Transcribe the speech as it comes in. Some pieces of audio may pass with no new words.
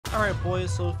Alright boys,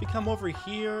 so if we come over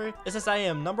here, it says I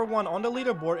am #1 on the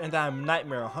leaderboard and that I'm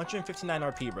Nightmare, 159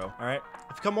 RP, bro. Alright?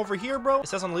 If you come over here, bro, it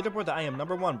says on the leaderboard that I am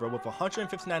 #1, bro, with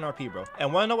 159 RP, bro.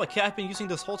 And wanna know what kit I've been using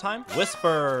this whole time?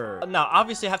 Whisper. Now,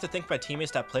 obviously, I have to thank my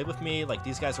teammates that played with me. Like,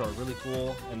 these guys are really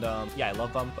cool, and yeah, I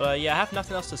love them. But yeah, I have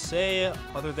nothing else to say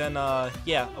other than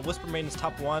yeah, a Whisper main is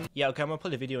top 1. Yeah, okay, I'm gonna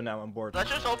play the video now. I'm bored. Let's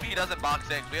just hope he doesn't box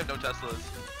in. We have no Teslas.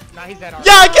 Nah, he's dead.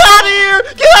 Yeah, get out of here!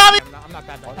 Get out of here! I'm not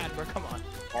that bad, bro. Come on.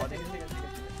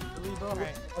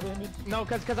 Right. No,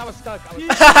 cause I was stuck. You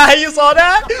saw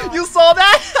that? You saw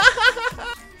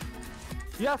that?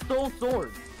 He has stone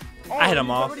sword. Oh, I hit him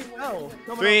off.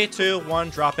 3, 2, 1,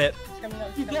 drop it.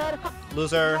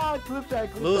 Loser.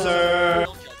 Loser.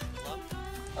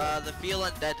 The feel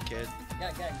undead kid. I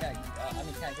mean,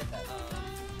 can't get that.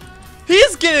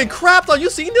 He's getting crapped on. You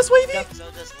seen this, Wavy? So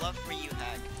this love for you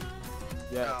hack.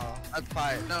 Yeah. No, that's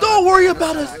fine. No, Don't worry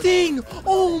about a thing.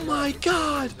 Oh my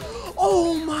god.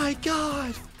 Oh my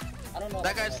god. I don't know.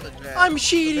 That guy's legit. I'm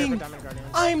cheating.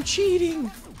 I'm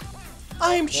cheating.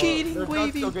 I'm cheating, They're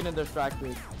Wavy. still getting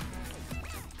distracted.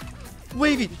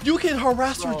 Wavy, you can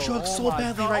harass your jug so my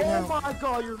badly God. right now. Oh my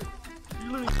god, you're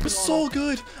literally I'm so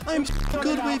good. I'm so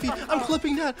good, Wavy. I'm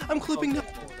clipping that. I'm clipping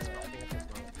that.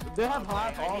 They have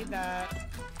hot I need that.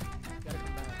 Gotta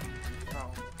come back.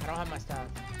 Oh, I don't have my staff.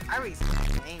 I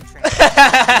aim train. What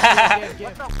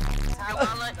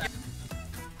the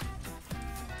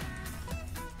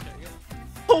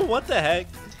Oh, what the heck?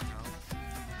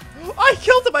 I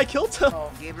killed him. I killed him.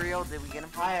 Oh, Gabriel, did we get him?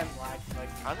 I am like,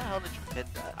 How the hell did you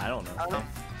hit that? I don't know.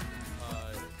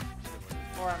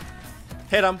 Or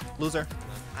Hit him, loser.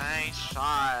 Nice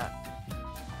shot.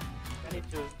 I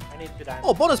need to die.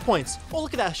 Oh, bonus points. Oh,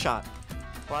 look at that shot.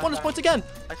 Bonus points again.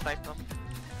 I sniped him.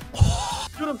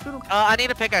 Shoot him, shoot him. I need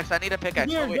a pickaxe. I need a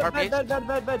pickaxe. Here, Oh, wait, our base. bed.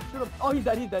 Shoot him. Oh, he's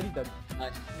dead.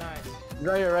 Nice. Nice.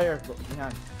 Right here.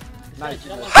 Behind. Nice.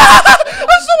 There's no way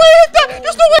I hit that.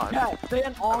 There's no way. Gat,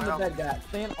 stand on the bed, Gat.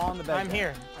 Stand on the bed. I'm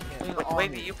here. Stand Wait, on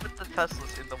wait, it. you put the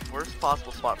Teslas in the worst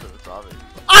possible spot for this, obviously.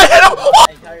 I hit him.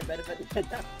 Hey, Khayri, better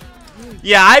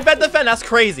Yeah, I bet defend. That's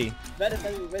crazy. than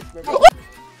we whisper.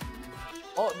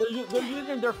 Oh, they're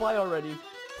using their fly already.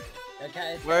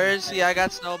 Okay, Where is he? I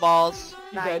got snowballs.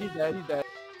 He's dead.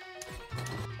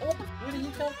 Oh, where did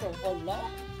he come from? From law?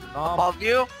 Above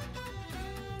you?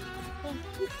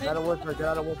 Get out of Whisper.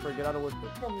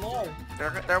 From law.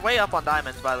 They're way up on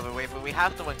diamonds, by the way, but we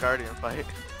have to win Guardian fight.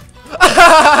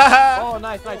 Oh,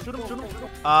 nice. Shoot him.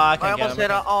 I I can't almost get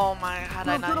hit him. him. Oh my, how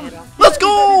did I not hit him? Let's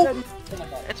go.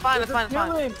 It's fine, it's fine.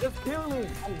 Just kill him.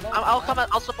 I'll come.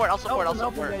 I'll support. Help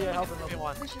him. Yeah, help him. Give me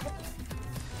one.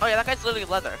 Oh yeah, that guy's literally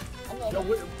leather. Yo,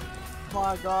 oh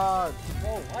my god.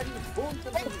 Oh, why do you boom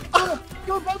to me?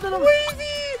 Go both of them.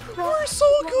 Wavy, we're so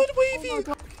good, Wavy.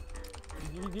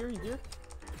 He's here.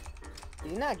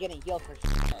 He's not getting healed for shit.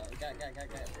 Got.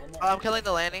 One more. I'm killing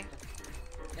the landing.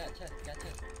 Got chest.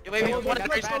 You maybe Oh, one that's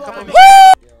increase. bad, come on. Yo.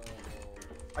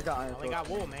 I got iron. I only got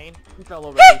wool, man. He fell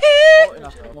over. Oh, yeah.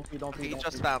 Don't He feed.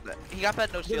 just found it. He got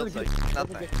that no shield, so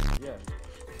nothing. Yeah.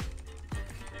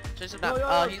 Chase him Yo,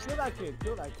 down. he's kill that kid.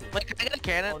 Wait, can I get a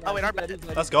cannon? Oh wait, our base.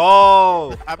 Let's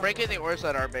go. I'm breaking the ores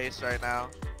at our base right now.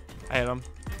 I hit him.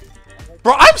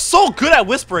 Bro, I'm so good at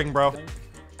whispering, bro.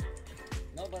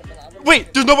 No, but I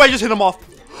Wait, there's no way I just hit him off.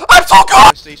 I'm so good.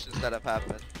 Conversations that have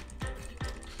happened.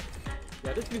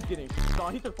 Yeah, this dude's getting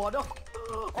shot. He took fall down.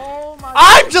 Oh my.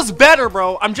 I'm just better,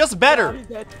 bro. I'm just Yeah, better. he's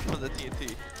dead. For the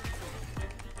TNT.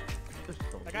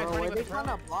 That guy's Bro, running they with the trying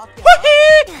drone. to block it.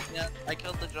 Whee! Yeah, I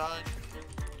killed the Jonh.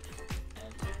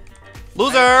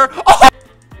 Loser. Oh!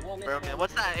 Bro, man,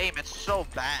 what's that aim? It's so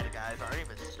bad, guys. Our aim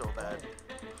is so bad.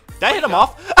 Did I hit him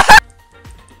off?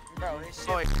 Bro, this shit.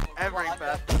 Oh, wait, every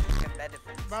bad.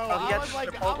 Bro, Oh, he I had was like,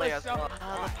 Chipotle as so... well.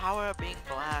 The power of being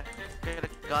black. Get a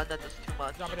gun that does too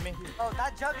much. Jumping to me. Bro,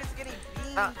 that jug is getting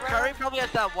beamed, bro. Khayri probably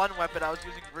has that one weapon I was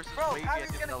using versus Bro, Wavy Khayri's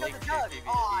and gonna the kill late the jug. PvP.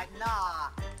 Oh, nah.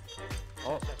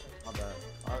 Oh, my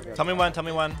bad. Okay. Tell me when. Tell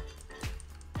me when.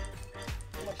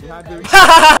 Behind you.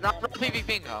 Not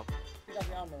PvP, no. Pick up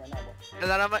your armor right now, bro. And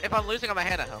then if I'm losing, I'm a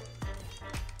hand at him.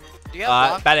 Do you have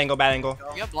blocks? Bad angle. Bad angle.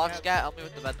 Do you have blocks, Scat? Help me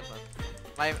with the bed defense.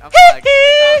 I'm lagging right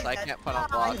now, so I can't put on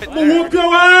blocks.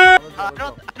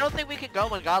 I don't think we can go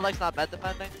when Godlike's not bed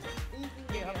defending.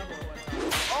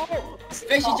 Oh!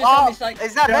 Fishy just on me, like.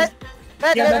 Is that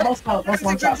it? Yeah, both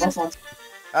one shot.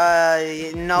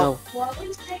 No. Well, at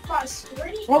least take my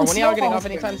screen. Oh, when y'all getting off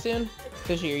anytime soon?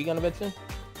 Fishy, are you gonna bed soon?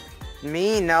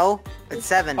 Me, no. It's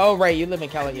 7. Oh, right, you live in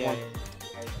Cali, yeah.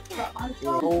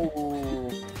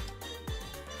 Oh.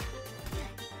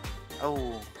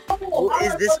 Oh. Who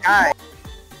is this guy?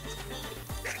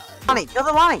 Lonnie, kill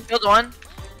the Lonnie. Killed one.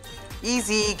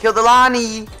 Easy, kill the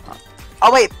Lonnie.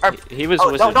 Oh wait, He was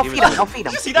oh, wizard. don't he feed was him, don't wizard. feed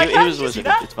him. You see that? He Cat? was You see wizard.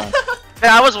 that? It's fine.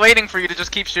 Yeah, I was waiting for you to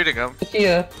just keep shooting him.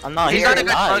 Yeah. I'm not. He's here not to a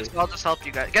good die. punch, so I'll just help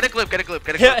you guys. Get a gloop, get a gloop,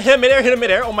 get a Hit, gloop. hit him midair, hit him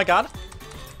midair. Oh my god.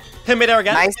 Hit him midair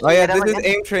again. Nice. Oh yeah, Hit him this is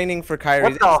again. aim training for Khayri.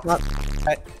 What This the? is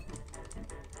not-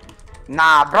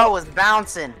 Nah, bro was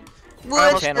bouncing.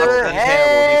 What He's the Hannibal. He's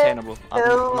heck? Hannibal. I'm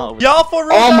not over. Y'all for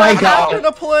real? Oh my guys? God. After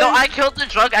the play? No, I killed the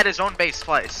drug at his own base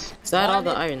twice. Is that all the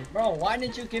iron? Bro, why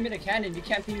didn't you give me the cannon? You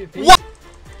can't PvP. What?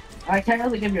 I can't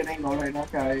really give you a name though right now,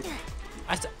 guys.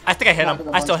 I think I hit him.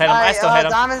 I still hit him. I still hit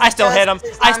him. Diamonds I still hit him.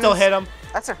 chest, I still diamonds. hit him.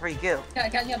 That's a free kill.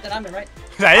 Can't you have the diamond, right?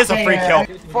 That is a free kill.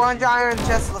 400 iron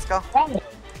chest, let's go.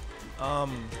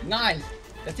 Nice.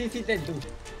 The TC did do.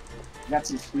 That's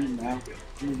his screen now.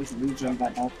 Let me just rejoin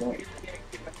that now for you.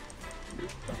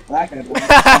 Black guy.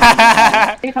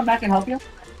 Can you come back and help you?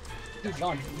 He's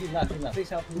gone. He's left. He's left. Please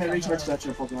help I'm me. gonna research that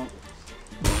shit for you.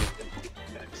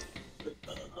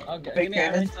 Okay, Big give me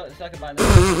iron cannon. so I can buy this.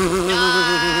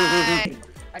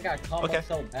 I got combo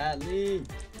so badly.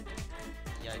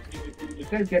 You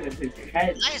could get into his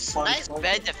head. Nice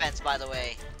bed defense, by the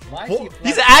way. Why is Whoa, he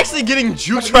he's flat? actually getting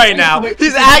juked right now.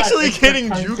 He's actually getting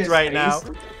juked right now.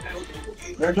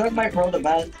 Their drug might roll the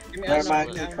bed. Give me Their iron. might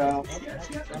Give me kick iron. out.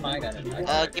 Oh, I got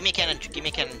it. Give me a cannon. Give me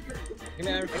a cannon. Give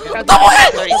me iron. 30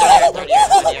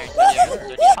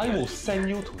 I will send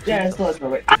you to. Yeah, it's close, but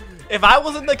wait. If I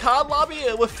was in the COD lobby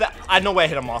with that, I no way I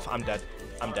hit him off. I'm dead.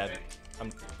 I'm dead.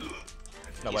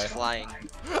 No way. He's flying.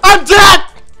 I'm dead.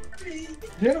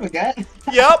 Hit him again.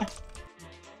 Yep.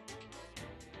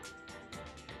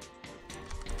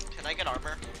 Can I get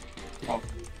armor?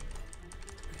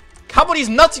 Come on, these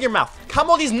nuts in your mouth. Come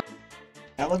on, these. Now,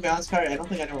 let me be honest, Khayri, I don't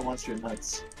think anyone wants your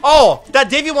nuts. Oh, that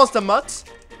Davey wants the mutts.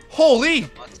 Holy.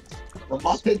 The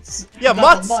mutts. Yeah,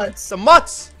 Not mutts. The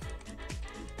mutts.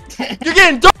 You're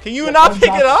getting done. Can you not pick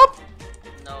it up?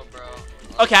 No, bro.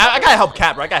 Okay, I gotta help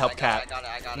Cat, bro. I gotta help Cat.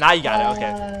 I got it. Now you got it.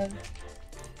 Okay.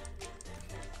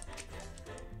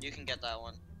 You can get that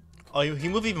one. Oh, he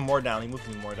moved even more down. He moved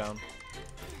even more down.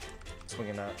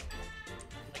 Swinging that.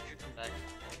 Like, you come back.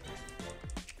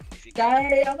 If you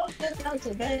Khayri, I'm not this out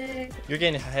so big. You're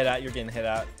getting hit at. You're getting hit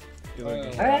at. You're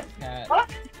getting hit Alright. at.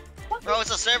 Bro,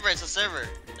 it's a server. It's a server.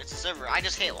 It's a server. I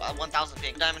just hit 1,000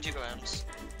 ping. Diamond 2 grams.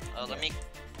 Let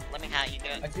me hat you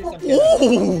I good. see some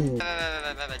Ooh.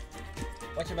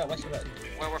 Watch your back, watch your back.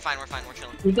 We're fine. We're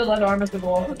chilling. We did let armors to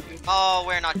go off. Oh,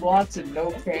 we're not. Lots and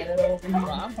no cannon over Bro, here.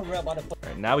 I'm for real about to put.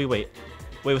 Alright, now we wait.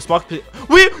 Wait, with Smoke. Wait,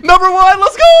 #1.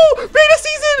 Let's go. Beta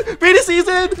season. Beta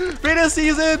season. Beta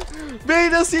season.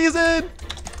 Beta season.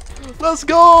 Let's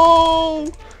go.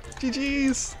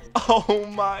 GG's. Oh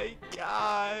my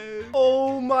god.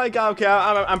 Oh my god. Okay,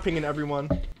 I'm pinging everyone.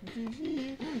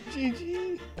 GG.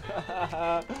 GG.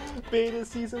 Beta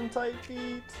season type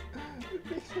beat.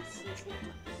 Beta season.